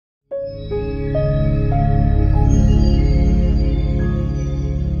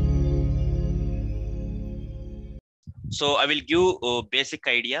So I will give a basic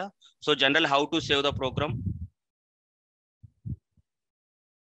idea. So general, how to save the program?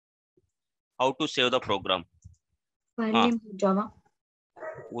 How to save the program? File name Java.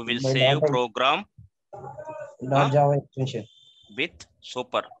 We will save program .java extension with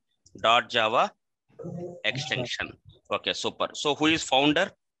super .java extension. Okay, super. So who is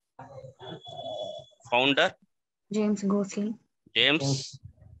founder? Founder James Gosling. James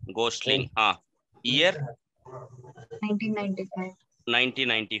Gosling. Year 1995.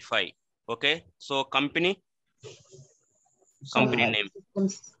 1995. Okay. So company name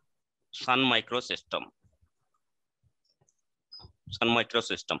Systems. Sun Microsystem. Sun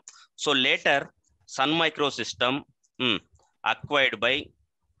Microsystem. So later Sun Microsystem acquired by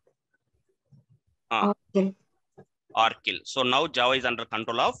Oracle. So now Java is under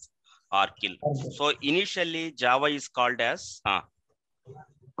control of Oracle. So initially Java is called as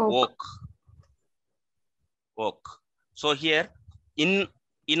Oak. So here in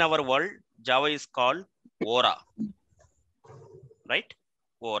our world, Java is called Aura. Right?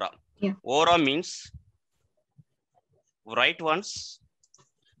 Aura. Yeah. Aura means write once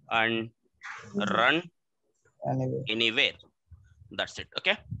and run anywhere. That's it.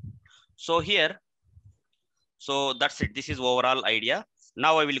 Okay. So here, so that's it. This is overall idea.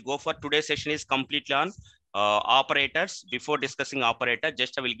 Now I will go for today's session is completely on operators. Before discussing operator,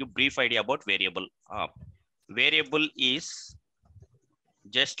 just I will give brief idea about variable. Variable is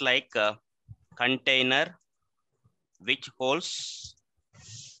just like a container which holds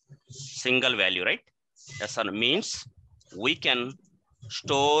single value, right? Yes, means we can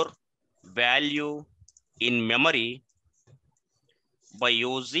store value in memory by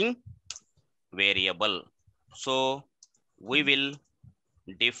using variable. So we will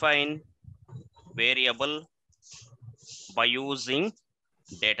define variable by using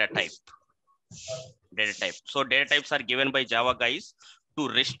data type. So data types are given by Java guys to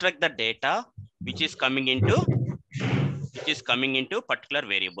restrict the data which is coming into particular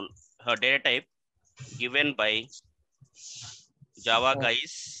variable. Her data type given by Java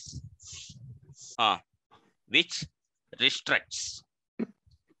guys which restricts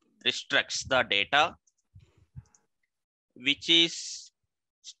the data which is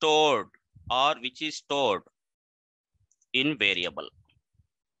stored in variable.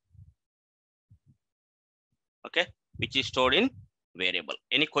 Okay, which is stored in variable.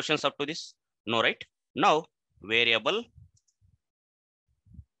 Any questions up to this? No, right? Now variable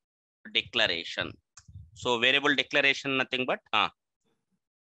declaration. So variable declaration nothing but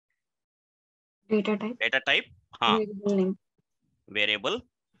data type variable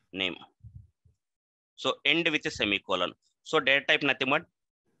name. So end with a semicolon. So data type nothing but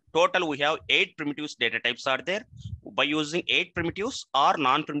total we have 8 primitives data types are there. By using 8 primitives or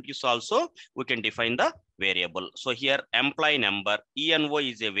non-primitives also we can define the variable. So here employee number ENO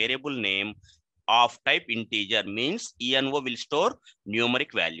is a variable name of type integer, means ENO will store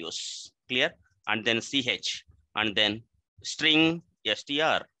numeric values. Clear? And then CH and then string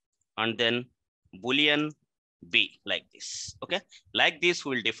str and then boolean b, like this. Okay, like this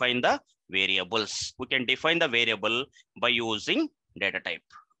we will define the variables. We can define the variable by using data type.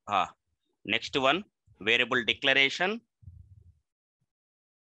 Next one, variable declaration.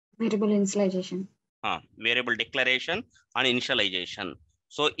 Variable initialization. Variable declaration and initialization.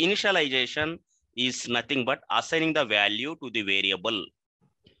 So initialization is nothing but assigning the value to the variable.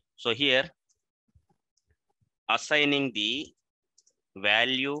 So here assigning the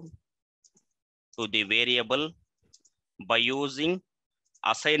value to the variable by using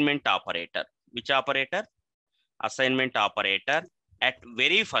assignment operator. Which operator? Assignment operator at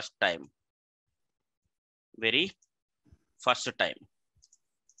very first time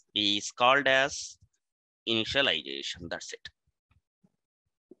is called as initialization. That's it.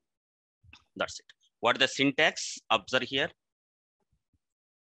 What the syntax? Observe here.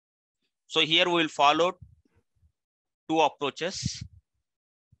 So here we will follow 2 approaches.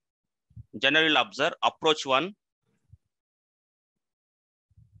 Generally observe approach 1.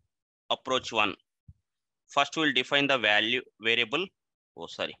 First we will define the value variable.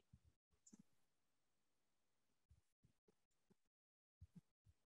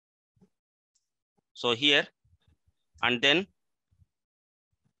 So here and then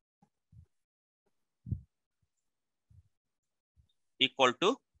equal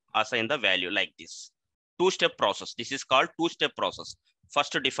to assign the value like this. 2-step process. This is called 2-step process.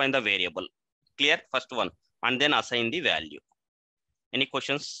 First to define the variable. Clear? First one and then assign the value. Any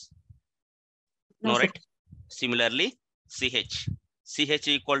questions? No, right? Similarly, CH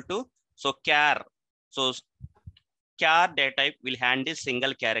equal to, so char. So char data type will handle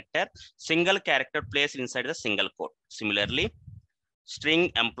single character placed inside the single quote. Similarly,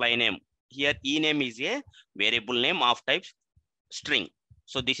 string employee name. Here ename is a variable name of type string.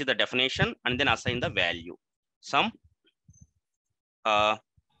 So this is the definition, and then assign the value. Some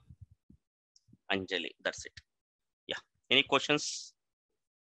Anjali. That's it. Yeah. Any questions?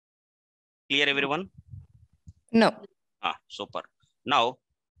 Clear, everyone? No. Super. Now,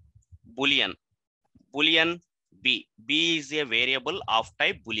 Boolean. Boolean B. B is a variable of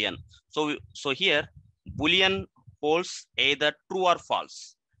type Boolean. So here, Boolean holds either true or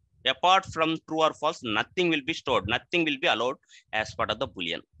false. Apart from true or false, nothing will be stored. Nothing will be allowed as part of the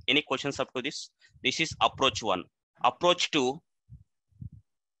Boolean. Any questions up to this? This is approach 1. Approach 2.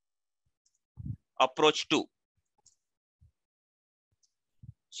 Approach 2.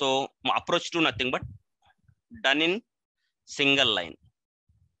 So approach 2 nothing but done in single line.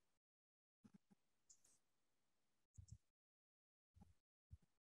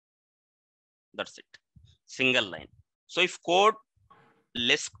 That's it. Single line. So if code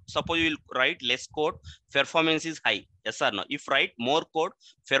less, suppose you will write less code, performance is high. Yes or no? If write more code,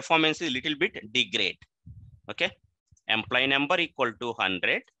 performance is little bit degrade. Okay. Employee number equal to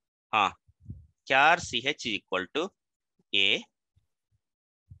 100. Char ch equal to a.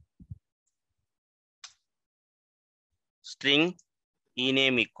 String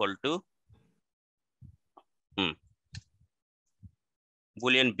ename equal to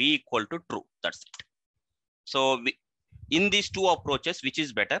Boolean B equal to true. That's it. So in these two approaches, which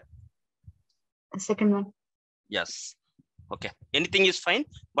is better? The second one. Yes. Okay. Anything is fine,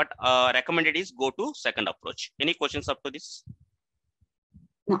 but recommended is go to second approach. Any questions up to this?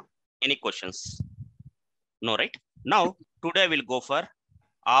 No. Any questions? No, right? Now, today we'll go for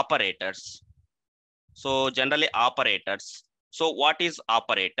operators. So generally operators. So what is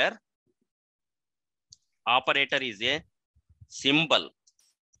operator? Operator is a symbol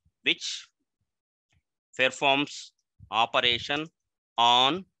which performs operation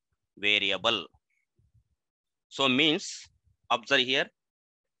on variable. So means, observe here,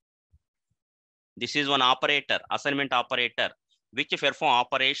 this is one operator, assignment operator, which perform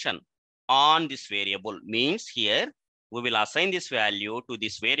operation on this variable. Means here we will assign this value to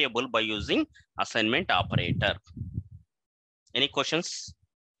this variable by using assignment operator. Any questions?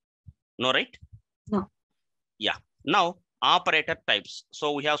 No, right? No. Yeah. Now operator types.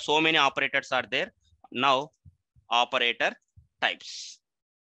 So we have so many operators are there. Now operator types.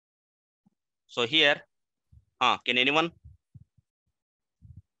 So here, can anyone?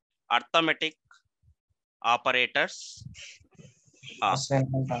 Arithmetic operators.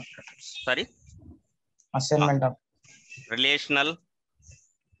 Assignment operators. Sorry. Assignment of Relational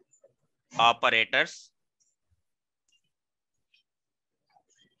operators.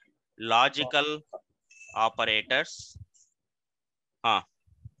 Logical operators.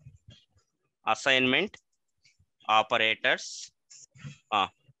 Assignment operators.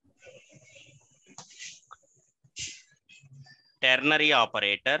 Ternary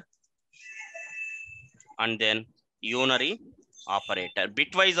operator. And then unary operator.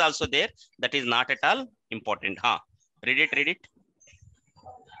 Bitwise also there. That is not at all important. Read it.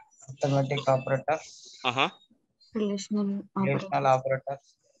 arithmetic operators. Relational Relational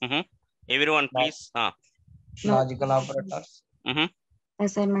operators. operators. Everyone, please. Logical operators.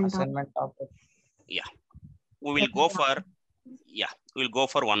 Assignment operators. Yeah. We will go for we'll go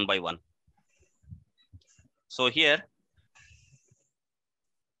for one by one. So here,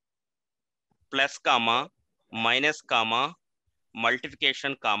 plus comma, minus comma,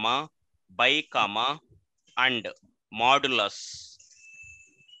 multiplication comma, by comma, and modulus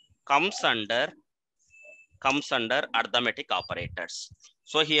comes under arithmetic operators.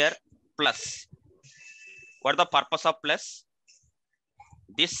 So here plus. What is the purpose of plus?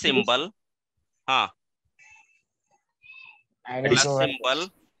 This symbol, plus symbol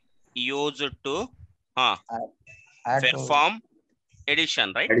used to perform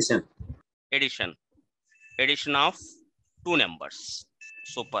addition, right? Addition of two numbers.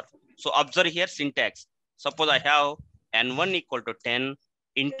 Super. So observe here syntax. Suppose I have n1 equal to 10,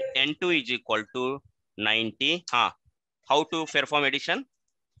 n2 is equal to 90. How to perform addition?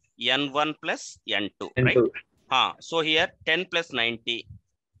 n1 plus n2, right? So here 10 plus 90,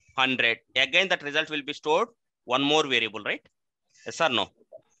 100. Again, that result will be stored one more variable, right? Yes or no?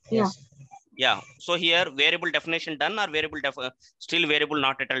 Yes. Yeah. So here variable definition done or still variable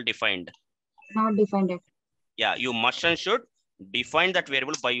not at all defined? Not defined yet. Yeah, you must and should define that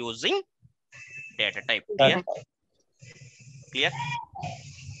variable by using data type. Clear?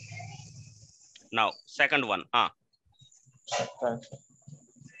 Now, second one,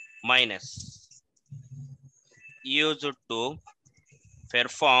 minus. used to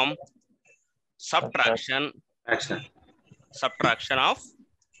perform subtraction of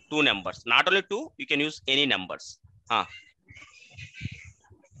two numbers. Not only two, you can use any numbers.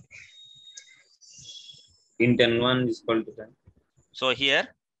 Int n1 is equal to 10. So here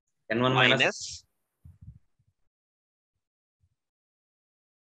N1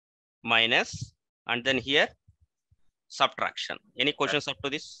 minus, and then here subtraction. Any questions up to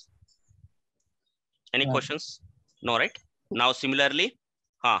this? Any No. questions? No, right? Now similarly,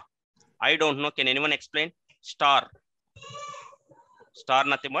 I don't know. Can anyone explain? Star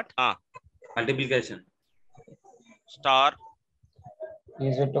nothing but multiplication. Star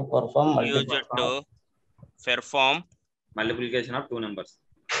Use it to perform used to perform Multiplication of two numbers.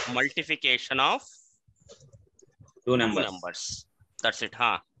 multiplication of Two two numbers. numbers. That's it,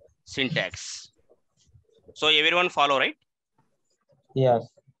 syntax. So everyone follow, right? Yes.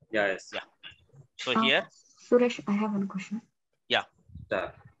 Yes. Yeah. So here, Suresh, I have one question.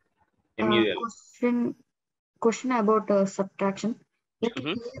 Star. MUL. Question about subtraction. Like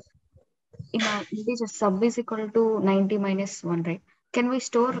Mhm. here in our integer sub is equal to 90 minus 1, right? Can we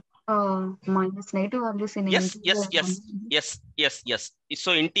store minus negative values in yes. integer?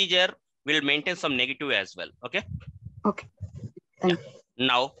 So integer will maintain some negative as well. Okay. Okay. Thank you.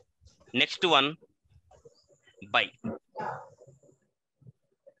 Now, next one, by.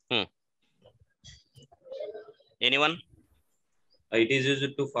 Anyone? It is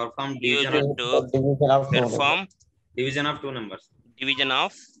used to perform Used division to perform of two numbers. division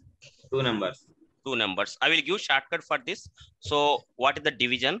of Two numbers. two numbers. I will give shortcut for this. So what is the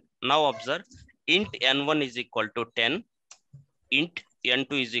division? Now observe, int n1 is equal to 10, int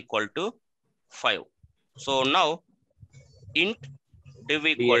n2 is equal to 5. So now int div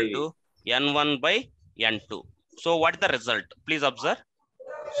equal to n1 by n2. So what is the result? Please observe.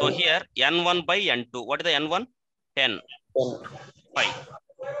 So here n1 by n2. What is the n1? 10, 5,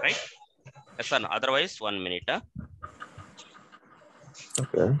 right? Yes, sir. Otherwise, 1 minute.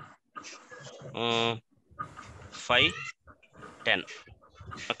 Okay. 5, 10.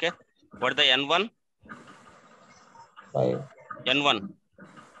 Okay. What is the n1? 5. N1,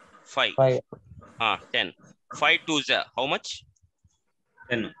 5. 10. 5 2 is how much?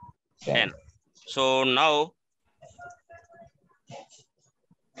 10. 10. So now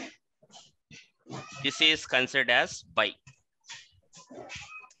this is considered as by.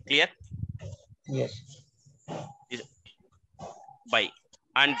 Clear? Yes. By.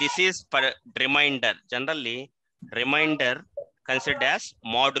 And this is for reminder. Generally, reminder considered as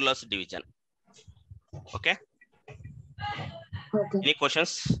modulus division. Okay. Okay. Any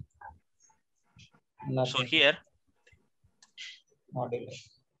questions? Nothing. So here, Modulus.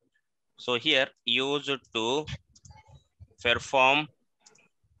 used to perform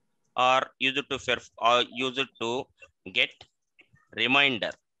or used to get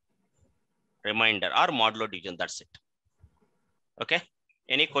reminder or modulo division. That's it. Okay.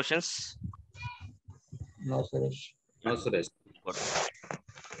 Any questions? No, Suresh. No, Suresh. Good.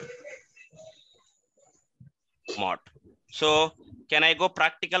 Mod. So can I go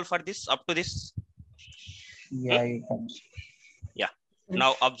practical for this up to this? Yeah, you can. Yeah.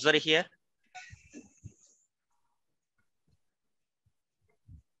 Now observe here.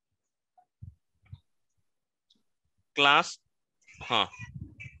 Class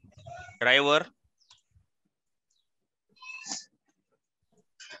driver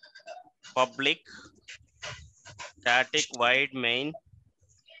public static void main.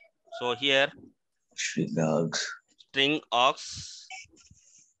 So here string aux.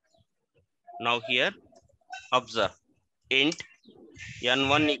 Now here observe int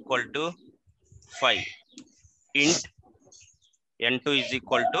n1 equal to 5, int n2 is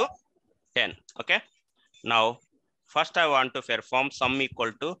equal to 10. Okay. Now first I want to perform sum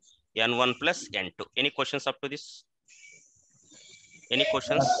equal to n1 plus n2. Any questions up to this? Any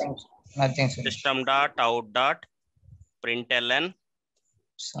questions? Nothing, Suresh. System dot out dot println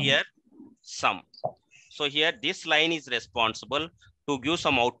here sum. So here this line is responsible to give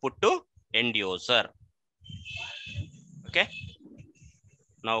some output to end user. Okay.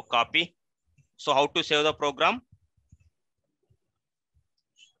 Now copy. So how to save the program?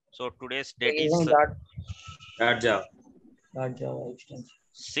 So today's date is Java. Java extension.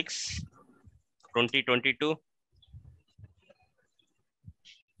 6/2022.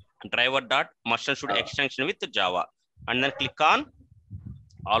 Driver dot must and should extension with Java, and then click on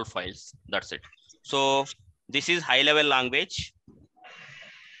all files. That's it. So this is high level language.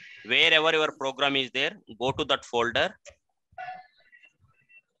 Wherever your program is there, go to that folder.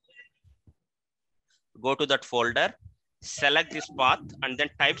 Go to that folder, select this path, and then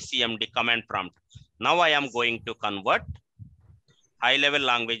type CMD command prompt. Now I am going to convert high level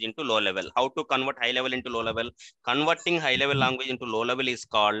language into low level. How to convert high level into low level? Converting high level language into low level is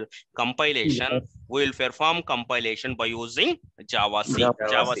called compilation. We will perform compilation by using Java C.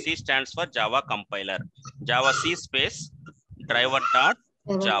 Java C stands for Java compiler. Java C space driver dot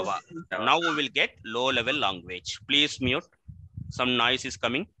Java. Now we will get low level language. Please mute. Some noise is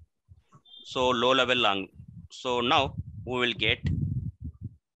coming. So low level language. So now we will get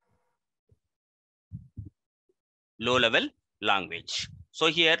low level language. So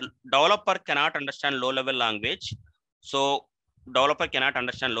here developer cannot understand low level language. So developer cannot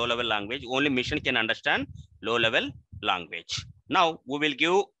understand low level language. Only machine can understand low level language. Now we will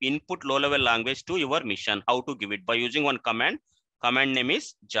give input low level language to your machine. How to give it? By using one command. Command name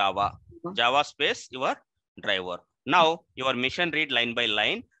is Java. Java space your driver. Now your machine read line by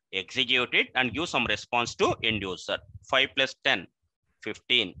line, execute it and give some response to end user. 5 plus 10,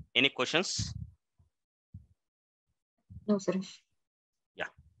 15. Any questions? No, Suresh. Yeah.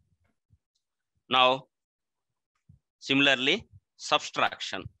 Now, similarly,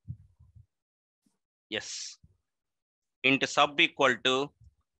 subtraction. Yes. Int sub equal to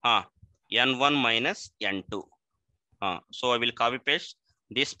n1 minus n2. So I will copy paste.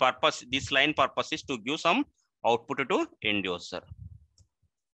 This purpose, this line purpose is to give some output to end user.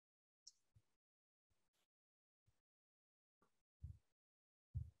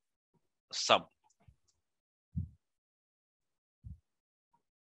 Sub.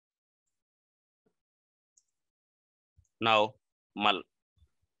 Now, mul.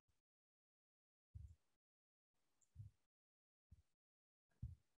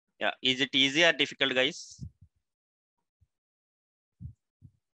 Yeah, is it easy or difficult, guys?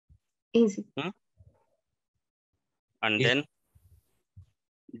 Easy. And Easy. then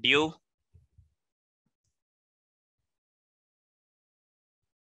due.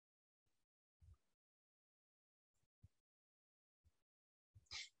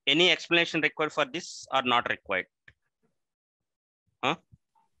 Any explanation required for this or not required?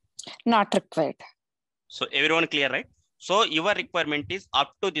 Not required. So everyone clear, right? So your requirement is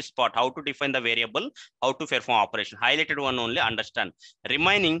up to this part, how to define the variable, how to perform operation. Highlighted one only understand.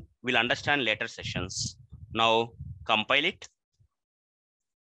 Remaining will understand later sessions. Now compile it.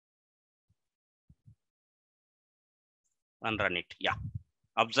 And run it. Yeah.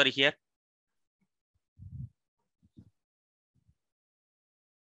 Observe here.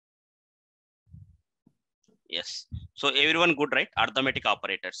 Yes. So everyone good, right? Arithmetic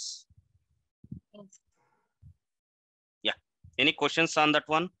operators. Yes. Yeah. Any questions on that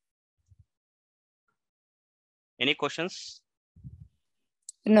one? Any questions?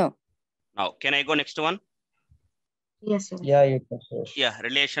 No. Now, can I go next one? Yes, sir. Yeah, you can, Suresh. Yeah,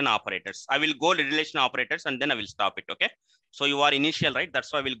 relation operators. I will go relation operators and then I will stop it. Okay. So you are initial, right?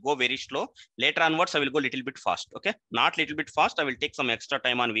 That's why I will go very slow. Later onwards, I will go a little bit fast. Okay. Not little bit fast. I will take some extra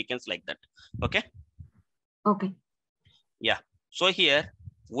time on weekends like that. Okay. Okay. Yeah. So here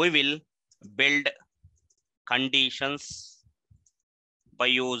we will build conditions by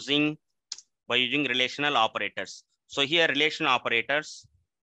using relational operators. So here relational operators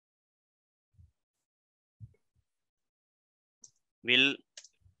will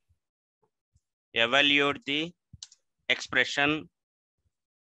evaluate the expression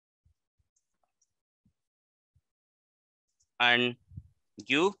and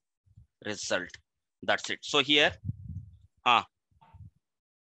give result. That's it. So here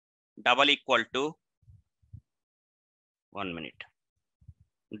double equal to 1 minute,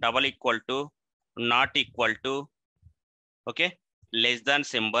 double equal to not equal to, okay, less than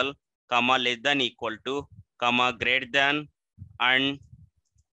symbol, comma, less than equal to, comma, greater than, and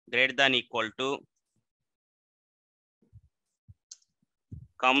greater than equal to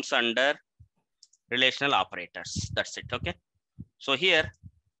comes under relational operators. That's it. Okay. So here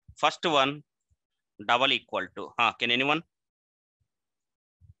first one double equal to, can anyone?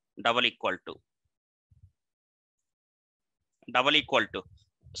 Double equal to, double equal to,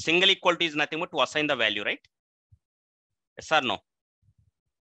 single equal to is nothing but to assign the value, right? Yes or no?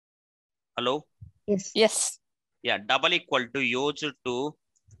 Hello? Yes. Yes. Yeah, double equal to used to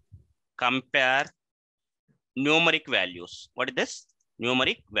compare numeric values. What is this?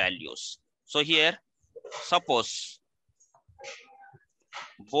 Numeric values. So here, suppose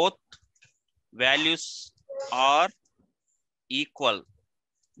both values are equal,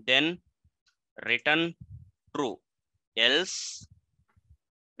 then return true, else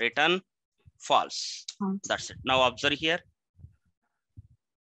return false. That's it. Now observe here.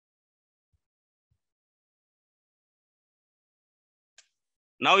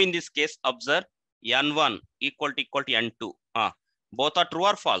 Now in this case, observe n1 equal to n2. Both are true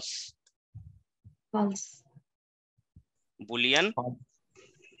or false? False. Boolean False.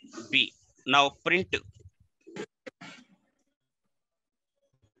 B. Now print B.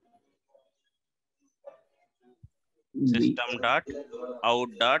 system dot out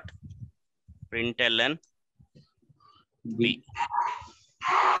dot println B.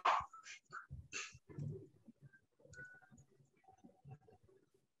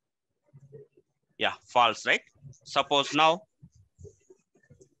 Yeah, false, right? Suppose now,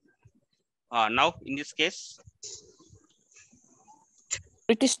 now in this case,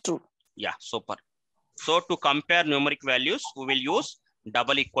 It is true. yeah, super. So to compare numeric values, we will use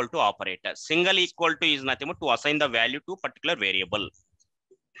double equal to operator. Single equal to is nothing but to assign the value to particular variable.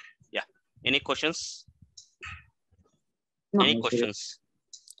 Yeah. Any questions? No. Any questions?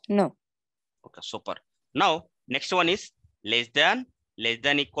 No. Okay, super. Now next one is less than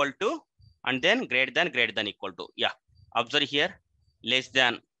equal to, and then greater than equal to. Yeah. Observe here, less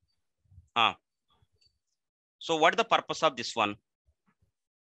than. So what is the purpose of this one?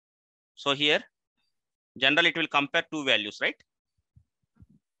 So here, generally it will compare two values, right?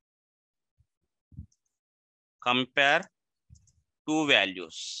 Compare two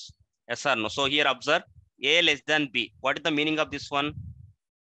values. Yes or no? So here observe A less than B. What is the meaning of this one?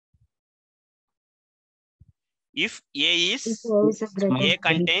 If A is If A is a greater A than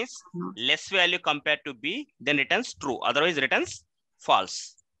contains no. less value compared to B, then returns true. Otherwise returns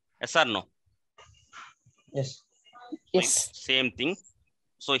false. Yes or no? Yes. So Yes. same thing.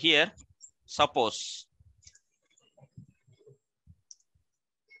 So here, suppose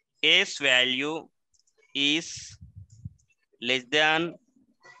A's value is less than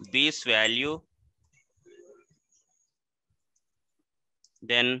B's value,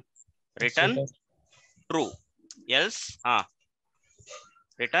 then return Yes. true. Else,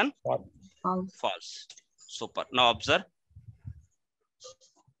 return False. False. false. Super. Now observe.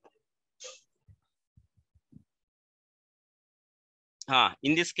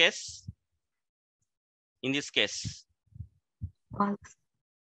 In this case, False.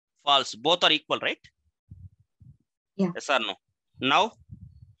 false. Both are equal, right? Yeah. Yes or no?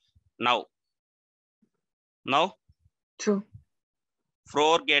 Now, True.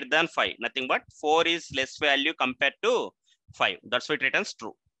 4 greater than 5. Nothing but 4 is less value compared to 5. That's why it returns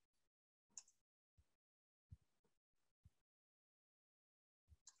true.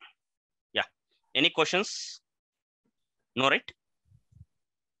 Yeah. Any questions? No, right?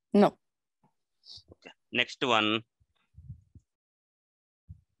 No. Okay. Next one.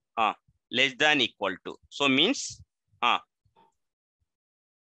 Less than equal to. So means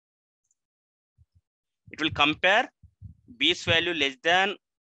it will compare B's value less than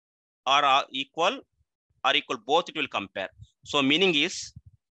or equal both it will compare. So meaning is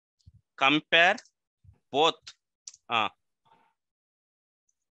compare both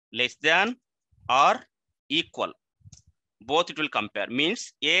less than or equal. Both it will compare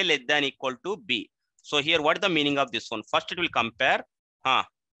means A less than equal to B. So here what is the meaning of this one? First it will compare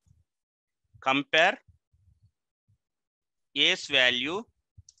compare A's value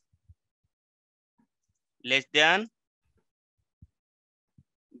less than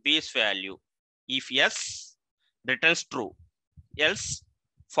B's value. If yes, returns true. Else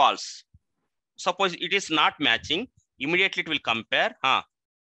false. Suppose it is not matching, immediately it will compare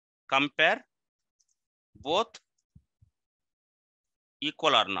compare both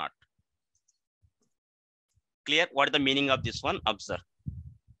equal or not. Clear? What is the meaning of this one? Observe.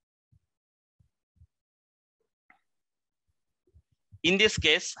 In this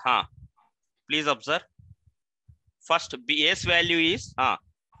case, please observe. First, A's value is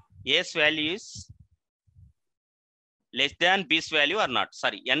less than B's value or not?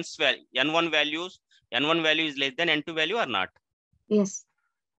 Sorry, N's value, N1 value is less than N2 value or not? Yes.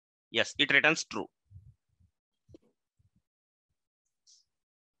 Yes, it returns true.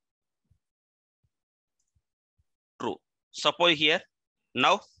 True. Suppose here,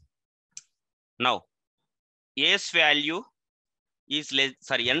 now A's value is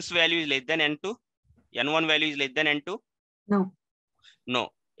N's value is less than N2. N1 value is less than N2. No. No.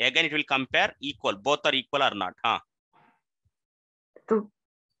 Again, it will compare equal. Both are equal or not? True.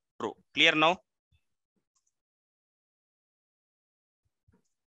 True. Clear now?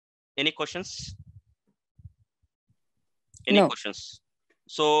 Any questions? Any No. questions?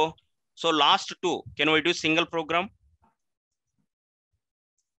 So last two, can we do single program?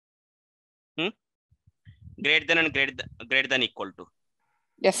 Greater than and greater than equal to.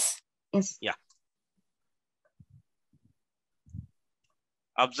 Yes. Yes. Yeah.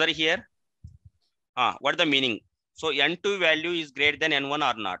 Observe here. What is the meaning? So N2 value is greater than N1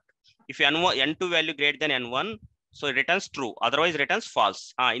 or not? If N2 value greater than N1, so it returns true. Otherwise, returns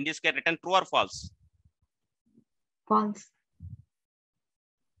false. In this case, return true or false? False.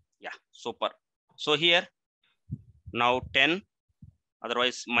 Yeah, super. So here now 10,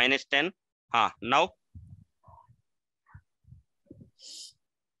 otherwise minus 10. Now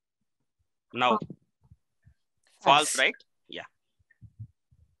false, right? Yeah.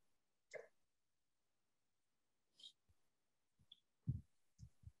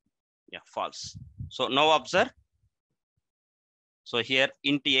 Yeah, false. So now observe. So here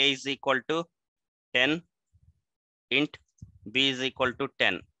int a is equal to 10, int b is equal to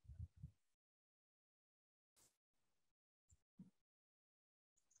 10.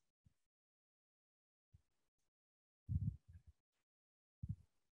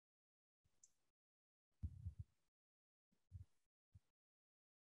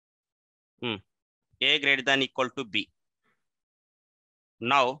 A greater than equal to b.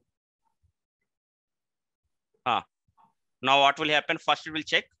 Now what will happen? First it will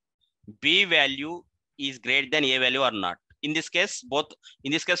check b value is greater than a value or not. In this case,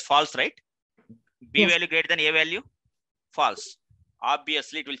 false, right? B Yes. value greater than a value, false.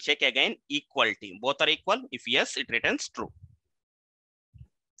 Obviously, it will check again equality. Both are equal. If yes, it returns true.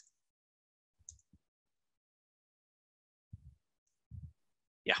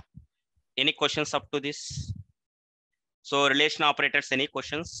 Yeah. Any questions up to this? So relation operators, any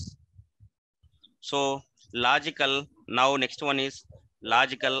questions? So logical, now next one is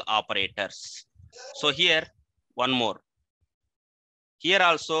logical operators. So here, one more. Here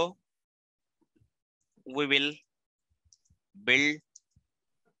also, we will build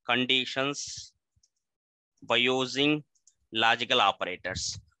conditions by using logical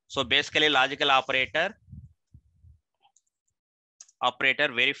operators. So basically logical operator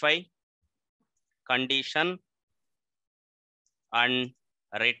verify condition and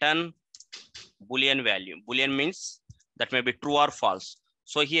return Boolean value. Boolean means that may be true or false.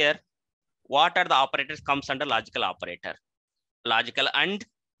 So here, what are the operators comes under logical operator? Logical and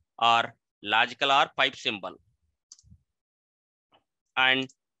or logical or pipe symbol and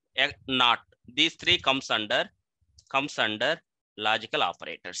not. These three comes under logical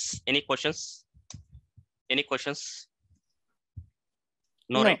operators. Any questions? Any questions?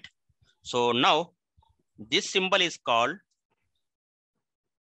 No, right? So now this symbol is called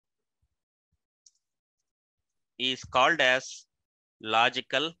as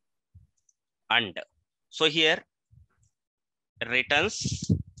logical and. So here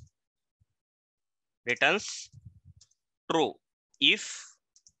returns true if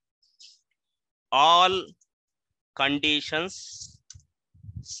all conditions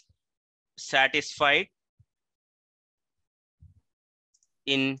satisfied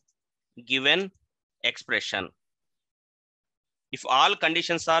in given expression. If all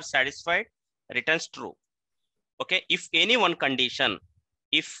conditions are satisfied, returns true. Okay, if any one condition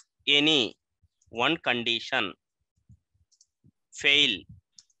fail,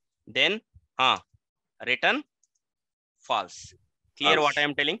 then return false. Clear False. what I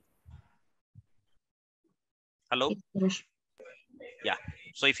am telling? Hello? Yes. Yeah.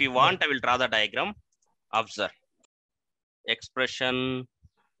 So if you want, I will draw the diagram. Observe. Expression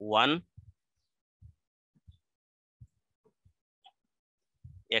 1.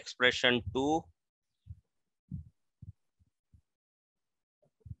 Expression 2.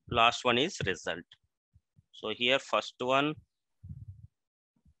 Last one is result. So here first one.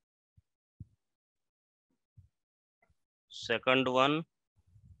 Second one.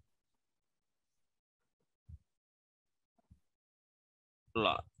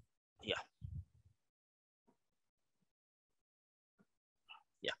 Yeah.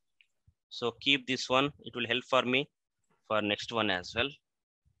 So keep this one. It will help for me for next one as well.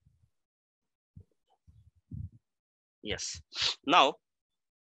 Yes. Now,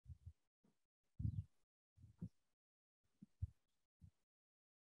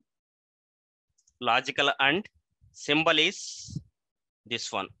 logical and symbol is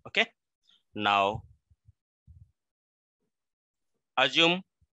this one. Okay. Now, assume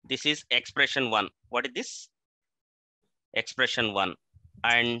this is expression 1. What is this? Expression 1.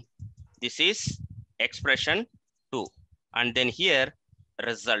 And this is expression 2. And then here,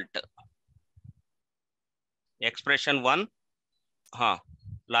 result. Expression 1,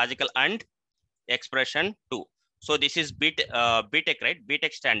 logical and expression 2. So this is BTech, right?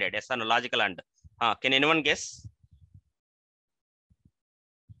 BTech standard, yes or no? Logical and. Can anyone guess?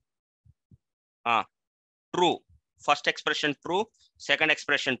 True. First expression true, second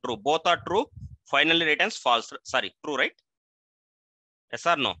expression true. Both are true. Finally returns false. Sorry, true, right? Yes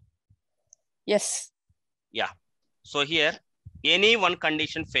or no? Yes. Yeah. So here, any one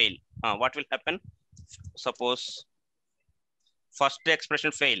condition fail. What will happen? Suppose first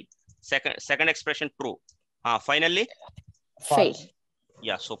expression fail, second expression true. Finally, Fail.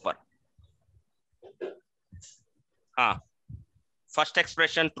 yeah, super. First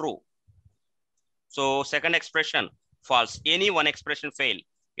expression true. So second expression false. Any one expression fail,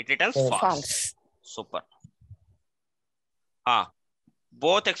 it returns Fail. false. False. Super.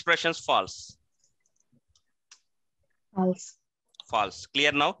 Both expressions false. False. False.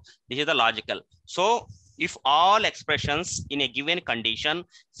 Clear now? This is the logical. So if all expressions in a given condition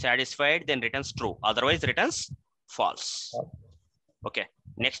satisfied, then returns true. Otherwise returns false. Okay.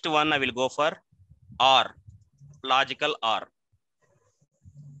 Next one I will go for or. Logical or.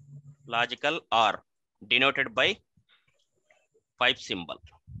 Logical or denoted by pipe symbol.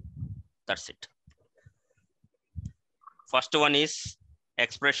 That's it. First one is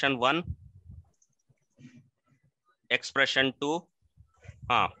expression 1, expression 2,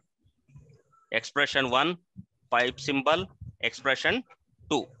 expression 1, pipe symbol, expression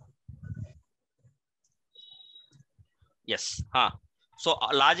 2. Yes. So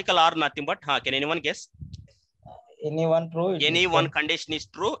logical or nothing but, can anyone guess? Any one true. Any one condition is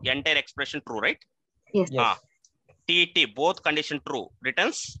true, entire expression true, right? Yes. Yes. TT, both condition true,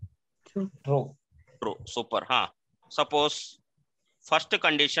 returns True. True. true. Super. Suppose first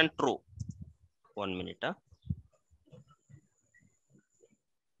condition true. 1 minute.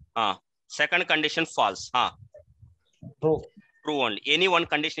 Second condition false. True. True only. Any one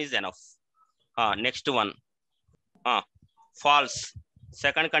condition is enough. Next one. False.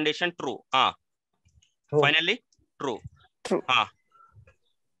 Second condition true. True. Finally, true. True.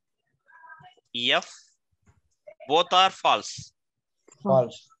 F. Both are false.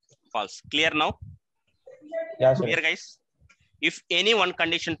 False. False. Clear now? Yes, sir. Clear, guys? If any one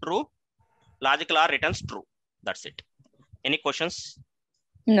condition true, logical or returns true. That's it. Any questions?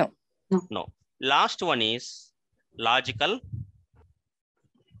 No. No. Last one is logical.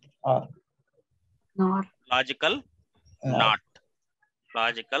 Or. Nor. Logical not.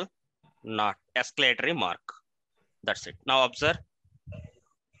 Logical not. Exclamatory mark. That's it. Now observe.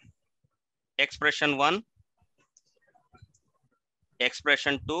 Expression 1.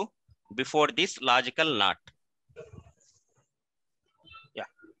 Expression 2. Before this logical not. Yeah.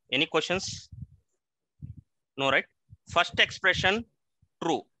 Any questions? No, right? First expression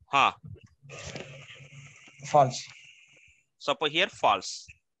true. False. Suppose here false.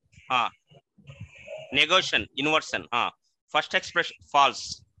 Negation, inversion. First expression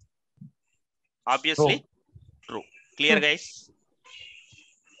false. Obviously true. Clear, True. guys?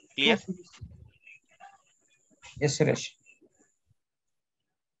 Clear? Yes, Suresh.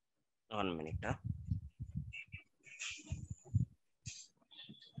 1 minute.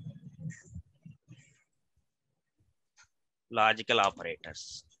 Logical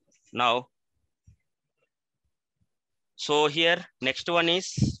operators. Now, so here next one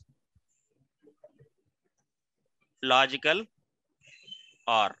is logical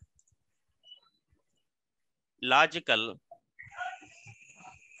or. Logical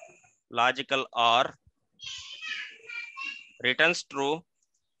or returns true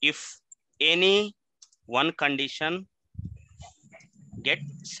if any one condition get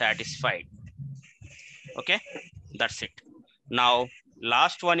satisfied. Okay, that's it. Now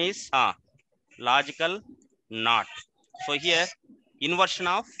last one is logical not. So here inversion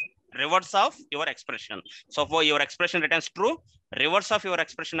of reverse of your expression. So for your expression returns true, reverse of your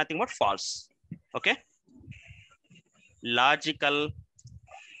expression nothing but false. Okay, logical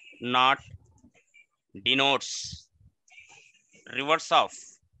not denotes reverse of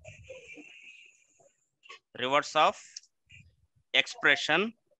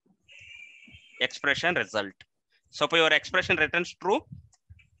expression result. So for your expression returns true,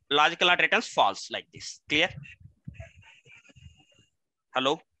 logical not returns false, like this. Clear?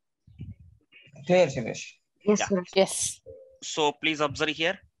 Hello? Clear, Suresh. Yes, Yeah. sir. Yes. So please observe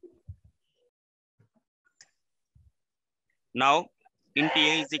here. Now into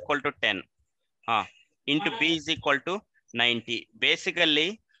A is equal to 10. Into B is equal to 90.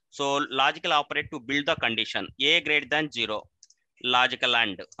 Basically, so logical operate to build the condition A greater than 0. Logical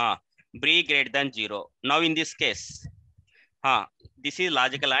and B greater than 0. Now in this case, this is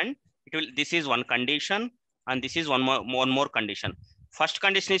logical and it will. This is one condition and this is one more condition. First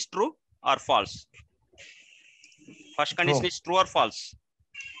condition is true or false? First condition True. is true or false?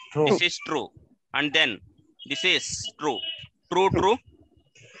 True. This is true, and then this is true. True. True.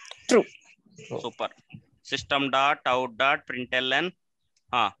 True. Super. System dot out dot println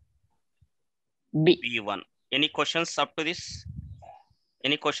B. B1. Any questions up to this?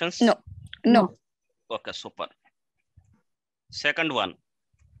 Any questions? No. No. Okay, super. Second one.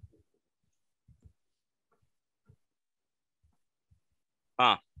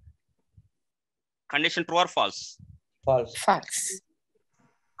 Condition true or false? False. False.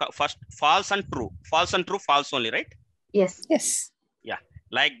 First, false and true. False and true, false only, right? Yes. Yes. Yeah.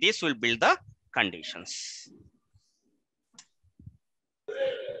 Like this, we'll build the conditions.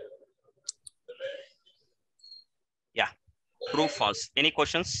 Yeah. True, false. Any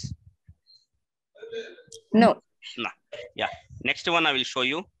questions? No. No. Yeah. Next one I will show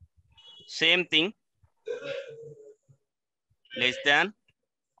you. Same thing. Less than,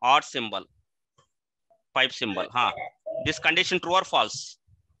 odd symbol, pipe symbol. This condition true or false?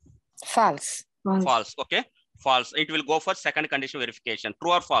 False. False. False. Okay. False. It will go for second condition verification.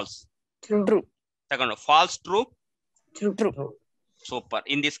 True or false? True. True. Second one. False, true. True. True. True. Super.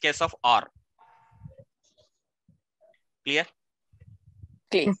 In this case of R. Clear?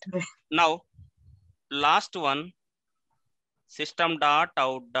 Clear. Yes, Suresh. Now, last one. System dot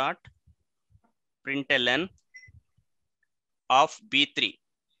out dot println of B3.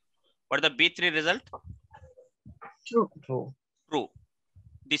 What is the B3 result? True. True. True.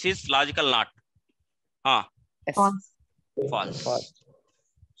 This is logical not. Yes. False. False. False.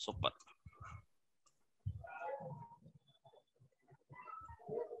 Super.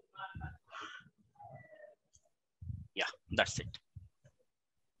 Yeah, that's it.